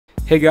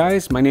Hey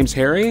guys, my name's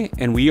Harry,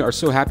 and we are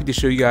so happy to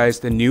show you guys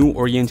the new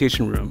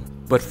orientation room.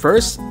 But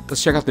first,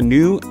 let's check out the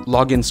new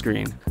login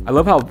screen. I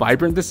love how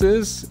vibrant this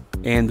is,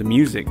 and the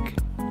music.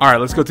 Alright,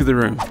 let's go through the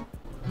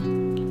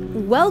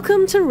room.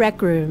 Welcome to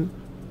Rec Room.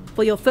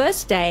 For your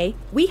first day,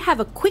 we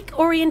have a quick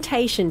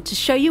orientation to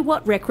show you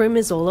what Rec Room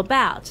is all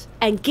about,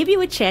 and give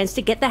you a chance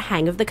to get the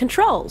hang of the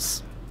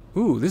controls.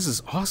 Ooh, this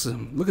is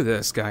awesome. Look at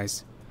this,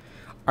 guys.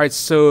 Alright,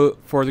 so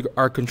for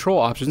our control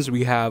options,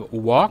 we have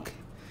walk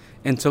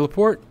and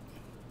teleport.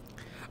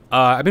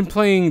 I've been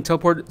playing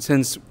teleport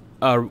since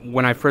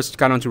when I first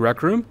got onto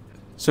Rec Room.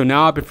 So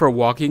now I prefer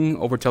walking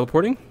over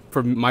teleporting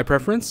for my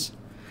preference.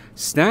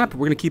 Snap,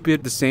 we're going to keep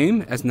it the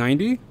same as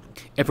 90.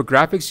 And for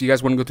graphics, you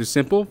guys want to go to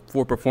simple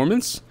for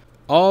performance.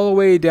 All the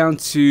way down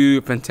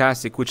to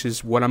fantastic, which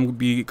is what I'm going to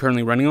be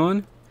currently running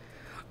on.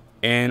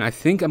 And I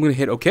think I'm going to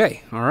hit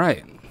OK.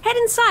 Alright. Head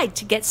inside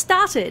to get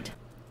started.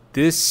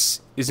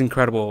 This is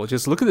incredible.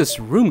 Just look at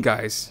this room,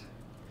 guys.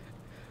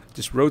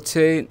 Just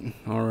rotate.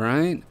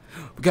 Alright.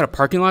 We got a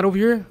parking lot over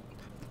here.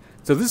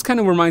 So this kind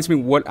of reminds me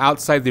what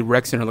outside the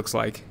rec center looks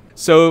like.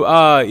 So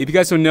if you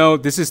guys don't know,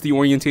 this is the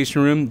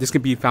orientation room. This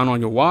can be found on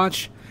your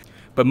watch.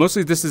 But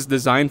mostly this is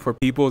designed for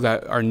people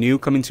that are new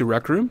coming to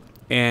Rec Room.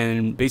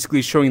 And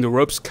basically showing the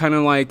ropes, kind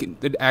of like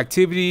the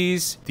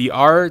activities, the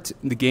art,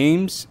 the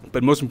games,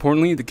 but most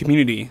importantly, the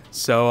community.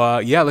 So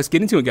yeah, let's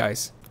get into it,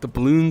 guys. The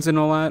balloons and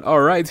all that.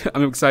 Alright,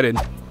 I'm excited.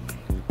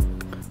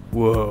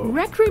 Whoa.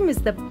 Rec Room is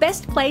the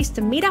best place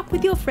to meet up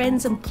with your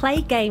friends and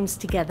play games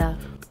together.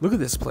 Look at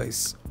this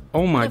place.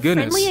 Oh my A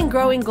goodness. friendly and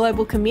growing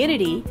global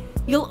community,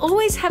 you'll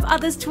always have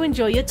others to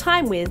enjoy your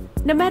time with,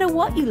 no matter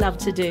what you love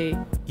to do.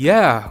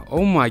 Yeah.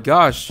 Oh my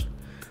gosh.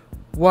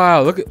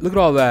 Wow. Look at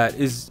all that.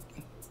 Is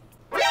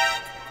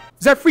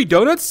that free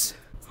donuts?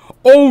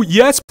 Oh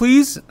yes,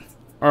 please.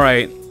 All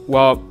right.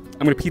 Well, I'm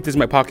gonna keep this in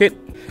my pocket.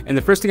 And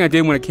the first thing I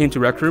did when I came to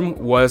Rec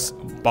Room was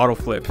bottle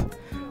flip.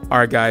 All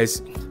right,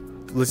 guys.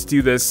 Let's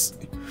do this.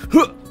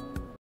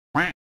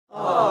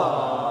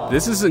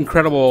 This is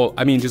incredible.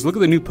 I mean, just look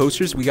at the new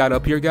posters we got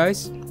up here,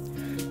 guys.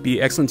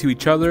 Be excellent to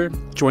each other.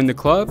 Join the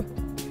club.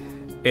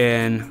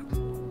 And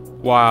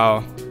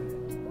wow.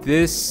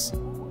 This.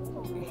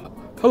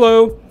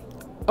 Hello.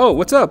 Oh,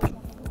 what's up?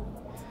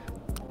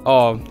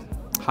 Oh,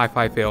 high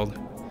five failed.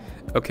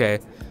 Okay.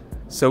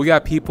 So we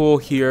got people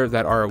here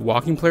that are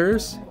walking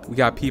players. We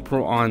got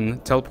people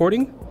on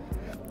teleporting.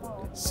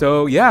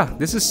 So yeah,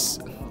 this is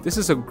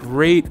a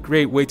great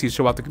way to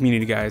show out the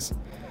community, guys.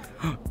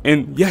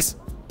 And yes,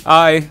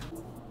 hi.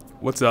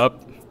 What's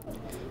up?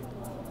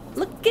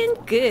 Looking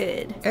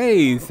good.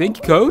 Hey, thank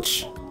you,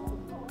 coach.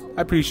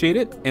 I appreciate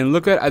it. And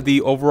look at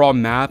the overall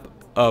map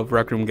of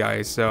Rec Room,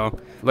 guys. So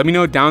let me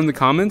know down in the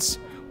comments,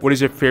 what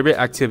is your favorite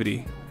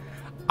activity?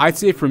 I'd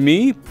say for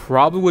me,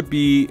 probably would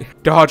be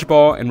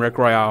dodgeball and Rec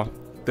Royale.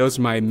 Those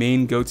are my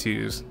main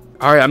go-tos.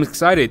 All right, I'm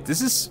excited.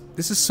 This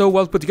is so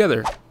well put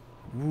together.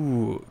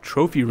 Ooh,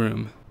 trophy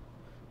room.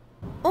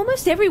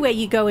 Almost everywhere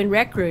you go in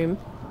Rec Room,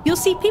 you'll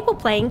see people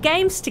playing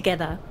games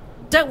together.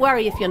 Don't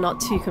worry if you're not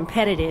too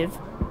competitive.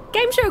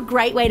 Games are a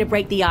great way to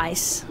break the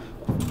ice.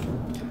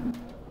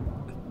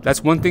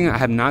 That's one thing I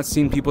have not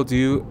seen people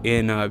do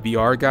in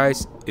VR,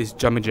 guys, is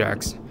jumping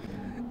jacks.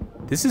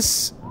 This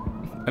is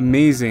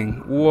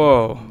amazing.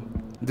 Whoa.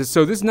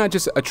 So this is not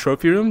just a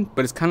trophy room,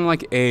 but it's kind of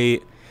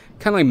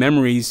like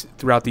memories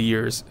throughout the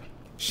years.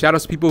 Shout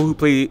out to people who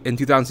played in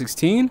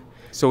 2016.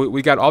 So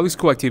we got all these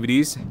cool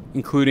activities,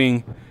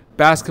 including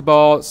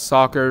basketball,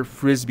 soccer,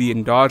 frisbee,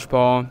 and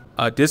dodgeball,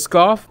 disc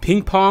golf,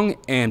 ping pong,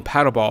 and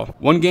paddleball.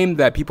 One game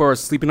that people are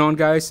sleeping on,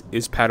 guys,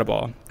 is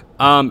paddleball.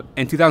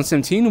 In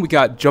 2017, we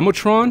got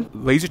Jumbotron,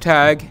 laser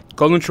tag,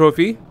 golden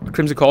trophy,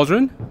 Crimson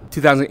Cauldron.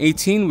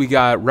 2018, we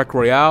got Rec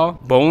Royale,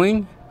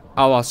 bowling,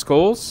 a la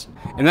Skulls,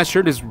 and that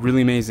shirt is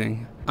really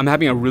amazing. I'm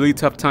having a really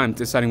tough time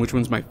deciding which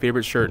one's my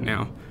favorite shirt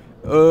now.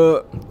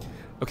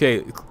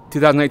 Okay,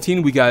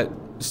 2019, we got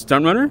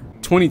Stunt Runner.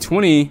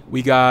 2020,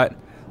 we got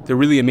the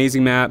really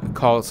amazing map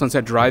called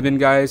Sunset Drive-In,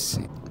 guys.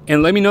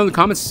 And let me know in the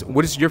comments,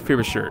 what is your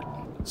favorite shirt?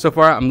 So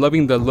far, I'm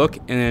loving the look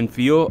and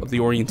feel of the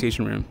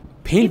orientation room.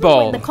 Paintball.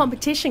 Even when the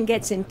competition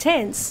gets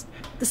intense,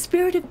 the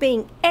spirit of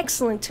being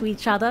excellent to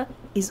each other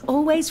is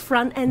always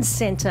front and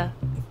center.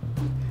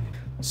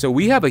 So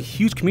we have a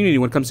huge community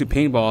when it comes to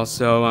paintball.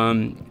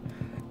 So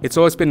it's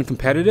always been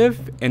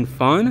competitive and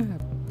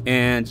fun.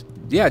 And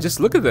yeah, just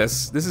look at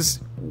this. This is,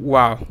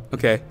 wow.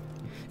 Okay.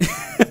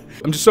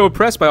 I'm just so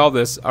impressed by all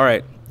this. All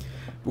right.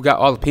 We got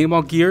all the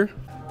paintball gear,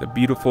 the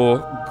beautiful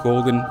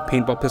golden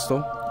paintball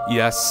pistol.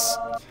 Yes.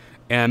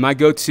 And my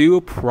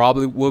go-to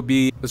probably will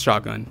be the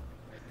shotgun.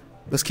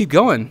 Let's keep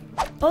going.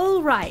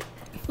 All right.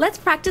 Let's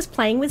practice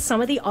playing with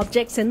some of the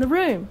objects in the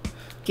room.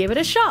 Give it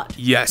a shot.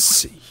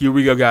 Yes. Here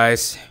we go,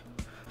 guys.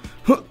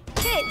 Hit.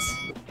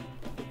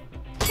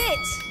 Hit.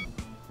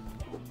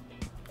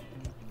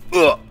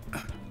 Ugh.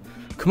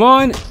 Come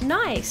on.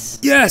 Nice.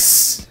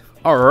 Yes.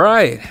 All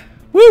right.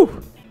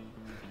 Woo.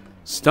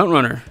 Stunt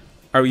runner.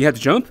 All right, you have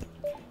to jump.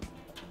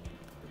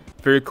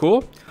 Very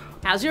cool.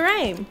 How's your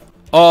aim?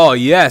 Oh,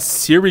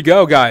 yes. Here we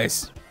go,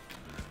 guys.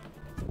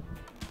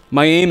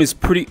 My aim is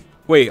pretty...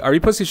 Wait, are you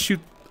supposed to shoot...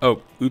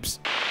 Oh, oops.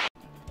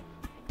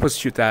 Supposed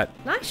to shoot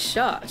that. Nice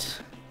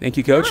shot. Thank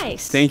you, coach.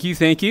 Nice. Thank you,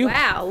 thank you.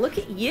 Wow, look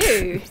at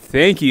you.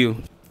 Thank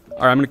you.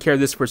 All right, I'm going to carry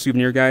this for a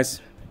souvenir,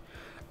 guys.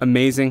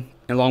 Amazing.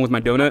 Along with my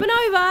donut. Up and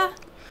over.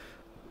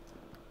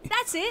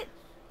 That's it.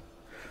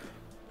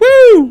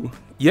 Woo!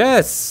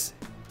 Yes.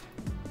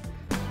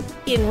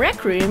 In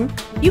Rec Room,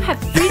 you have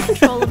free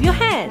control of your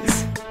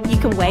hands. You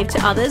can wave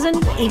to others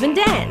and even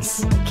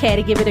dance. Care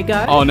to give it a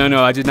go? Oh,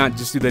 no, I did not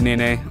just do the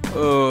nene.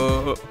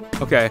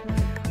 Okay.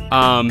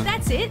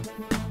 That's it.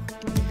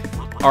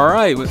 All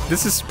right,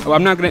 this is...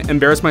 I'm not going to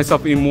embarrass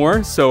myself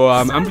anymore, so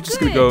I'm just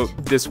going to go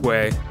this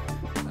way.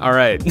 All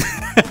right.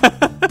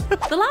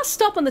 The last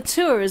stop on the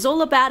tour is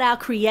all about our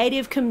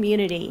creative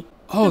community.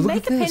 Oh, the look at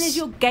Maker Pen this. is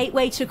your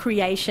gateway to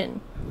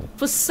creation.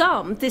 For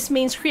some, this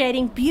means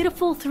creating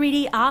beautiful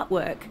 3D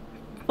artwork.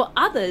 For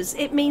others,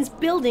 it means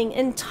building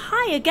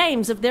entire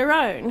games of their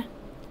own.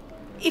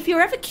 If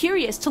you're ever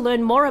curious to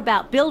learn more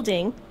about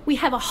building, we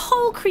have a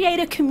whole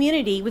creator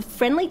community with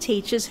friendly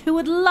teachers who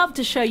would love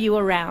to show you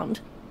around.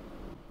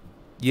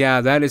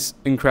 Yeah, that is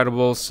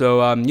incredible.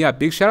 So, yeah,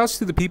 big shout outs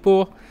to the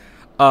people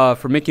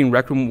for making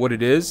Rec Room what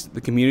it is,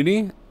 the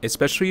community,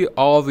 especially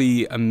all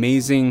the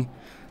amazing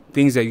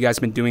things that you guys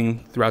have been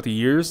doing throughout the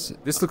years.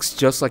 This looks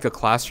just like a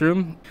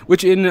classroom,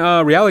 which in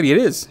reality it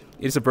is.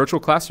 It's a virtual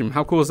classroom.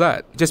 How cool is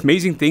that? Just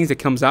amazing things that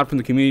comes out from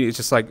the community. It's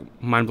just like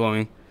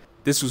mind-blowing.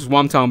 This is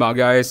what I'm talking about,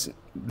 guys.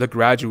 The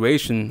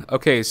graduation.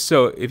 Okay,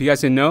 so if you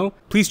guys didn't know,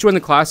 please join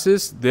the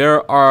classes.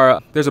 There's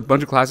a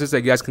bunch of classes that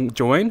you guys can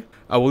join.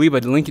 I will leave a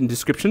link in the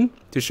description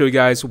to show you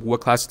guys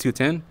what classes to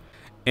attend.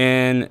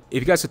 And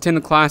if you guys attend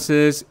the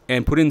classes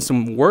and put in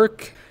some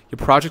work, your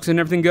projects and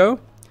everything go,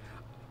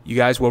 you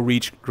guys will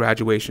reach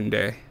graduation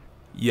day.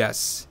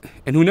 Yes.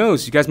 And who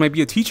knows, you guys might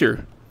be a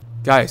teacher.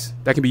 Guys,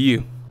 that can be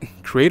you.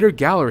 Creator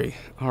Gallery.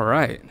 All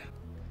right.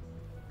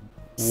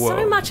 Whoa.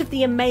 So much of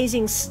the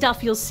amazing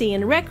stuff you'll see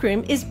in Rec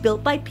Room is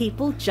built by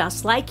people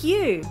just like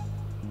you.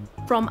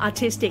 From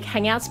artistic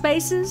hangout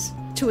spaces,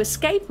 to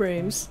escape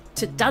rooms,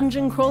 to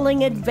dungeon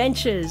crawling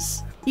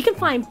adventures. You can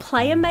find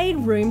player-made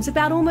rooms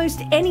about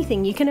almost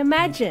anything you can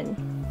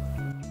imagine.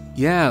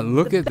 Yeah,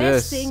 look at this. The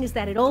best thing is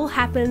that it all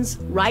happens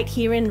right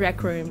here in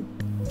Rec Room.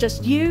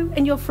 Just you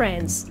and your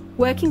friends,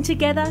 working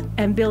together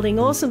and building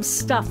awesome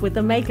stuff with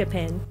the Maker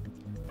Pen.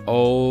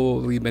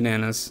 Holy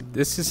bananas.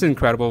 This is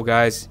incredible,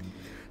 guys.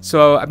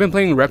 So I've been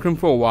playing Rec Room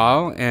for a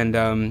while,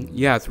 and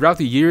yeah, throughout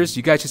the years,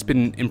 you guys just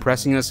been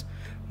impressing us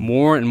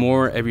more and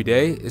more every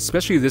day.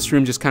 Especially this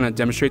room just kind of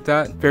demonstrate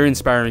that. Very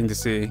inspiring to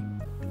see.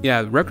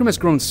 Yeah, Rec Room has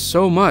grown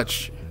so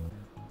much,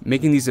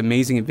 making these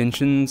amazing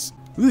inventions.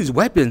 Ooh, these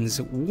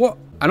weapons. What?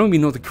 I don't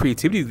even know the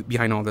creativity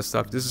behind all this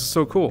stuff. This is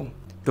so cool.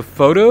 The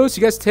photos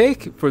you guys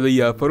take for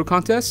the photo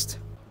contest.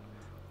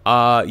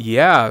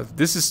 Yeah,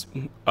 this is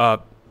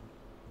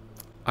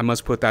I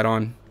must put that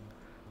on.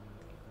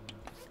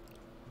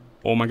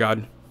 Oh my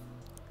god.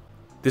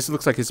 This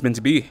looks like it's meant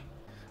to be.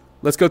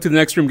 Let's go to the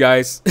next room,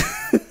 guys.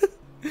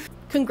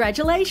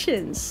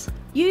 Congratulations!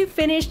 You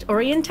finished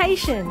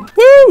orientation.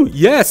 Woo!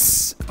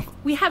 Yes!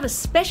 We have a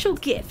special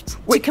gift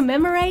to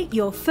commemorate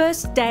your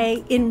first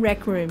day in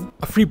Rec Room.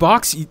 A free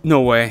box?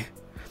 No way.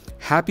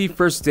 Happy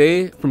first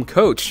day from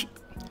Coach.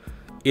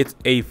 It's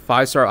a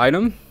 5-star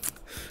item.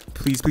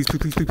 Please, please, please,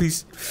 please,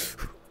 please, please.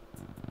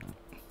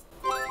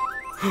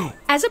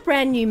 As a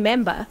brand new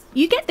member,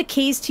 you get the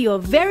keys to your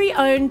very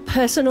own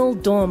personal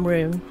dorm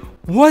room.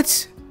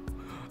 What?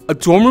 A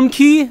dorm room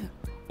key?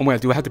 Oh my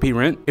god, do I have to pay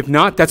rent? If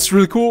not, that's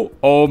really cool.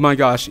 Oh my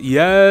gosh,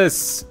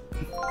 yes.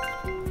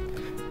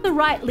 The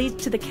right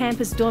leads to the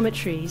campus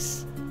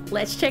dormitories.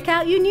 Let's check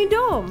out your new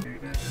dorm.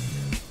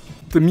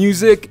 The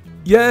music,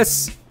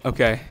 yes.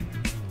 Okay.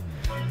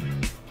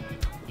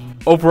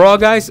 Overall,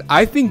 guys,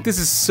 I think this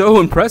is so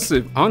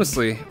impressive,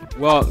 honestly.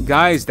 Well,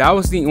 guys, that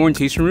was the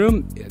orientation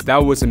room.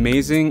 That was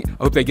amazing.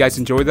 I hope that you guys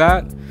enjoyed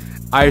that.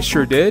 I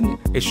sure did.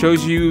 It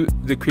shows you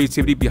the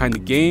creativity behind the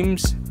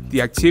games,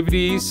 the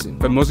activities,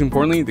 but most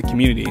importantly, the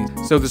community.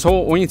 So this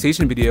whole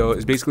orientation video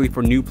is basically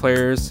for new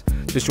players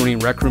just joining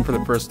Rec Room for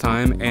the first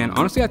time. And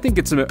honestly, I think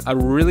it's a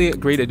really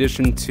great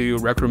addition to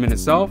Rec Room in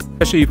itself,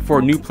 especially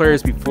for new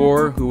players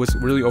before who was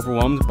really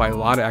overwhelmed by a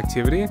lot of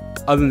activity.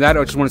 Other than that,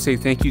 I just want to say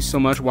thank you so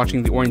much for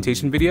watching the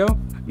orientation video.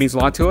 It means a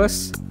lot to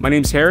us. My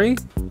name's Harry.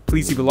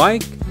 Please leave a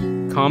like,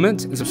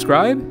 comment, and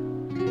subscribe.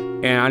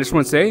 And I just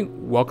want to say,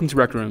 welcome to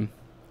Rec Room.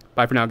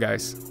 Bye for now,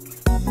 guys.